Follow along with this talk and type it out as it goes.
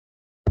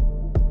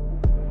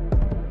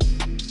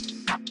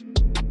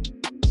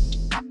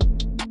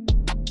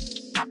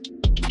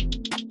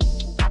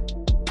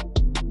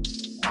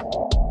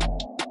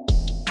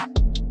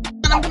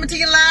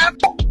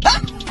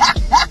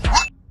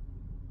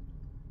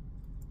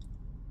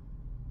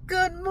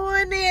Good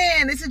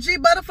morning. This is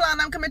Gbutterfly,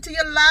 and I'm coming to you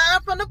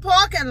live from the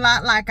parking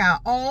lot like I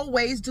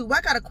always do.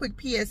 I got a quick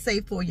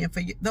PSA for you, and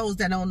for those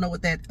that don't know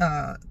what that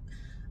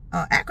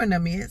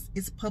acronym is,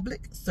 it's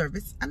Public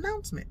Service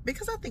Announcement,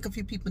 because I think a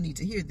few people need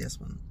to hear this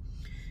one.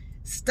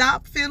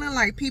 Stop feeling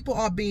like people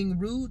are being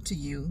rude to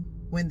you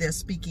when they're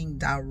speaking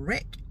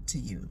direct to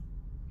you.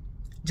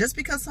 Just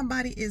because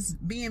somebody is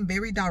being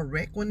very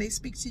direct when they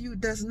speak to you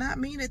does not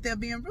mean that they're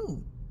being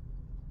rude.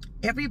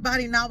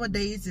 Everybody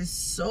nowadays is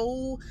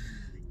so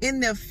in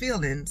their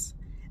feelings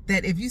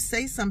that if you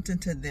say something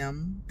to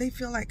them, they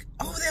feel like,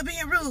 oh, they're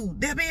being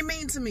rude, they're being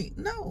mean to me.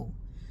 No.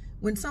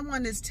 When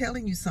someone is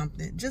telling you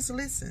something, just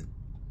listen.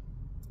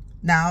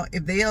 Now,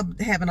 if they are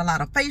having a lot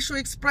of facial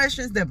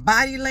expressions, their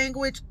body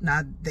language,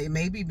 now they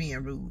may be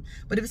being rude.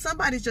 But if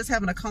somebody's just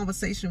having a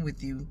conversation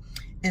with you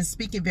and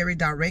speaking very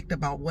direct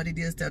about what it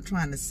is they're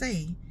trying to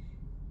say,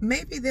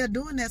 maybe they're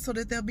doing that so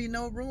that there'll be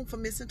no room for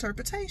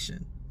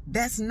misinterpretation.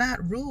 That's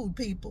not rude,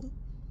 people.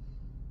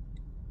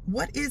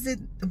 What is it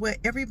where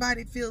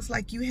everybody feels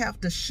like you have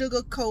to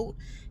sugarcoat,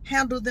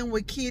 handle them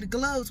with kid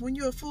gloves when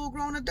you're a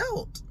full-grown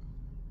adult?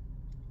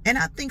 And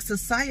I think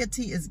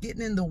society is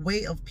getting in the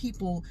way of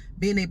people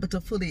being able to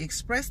fully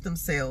express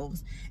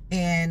themselves,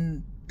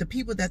 and the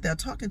people that they're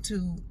talking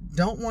to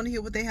don't want to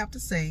hear what they have to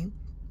say,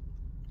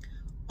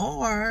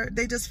 or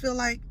they just feel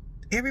like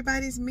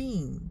everybody's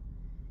mean.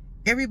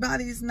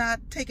 Everybody's not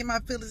taking my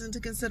feelings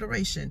into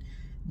consideration.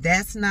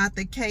 That's not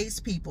the case,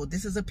 people.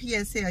 This is a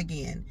PSA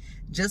again.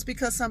 Just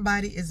because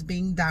somebody is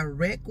being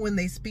direct when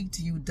they speak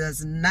to you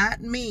does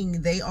not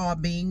mean they are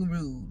being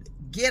rude.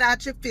 Get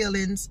out your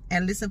feelings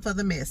and listen for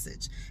the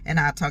message.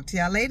 And I'll talk to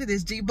y'all later.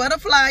 This is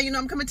Gbutterfly. You know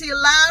I'm coming to you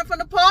live from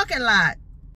the parking lot.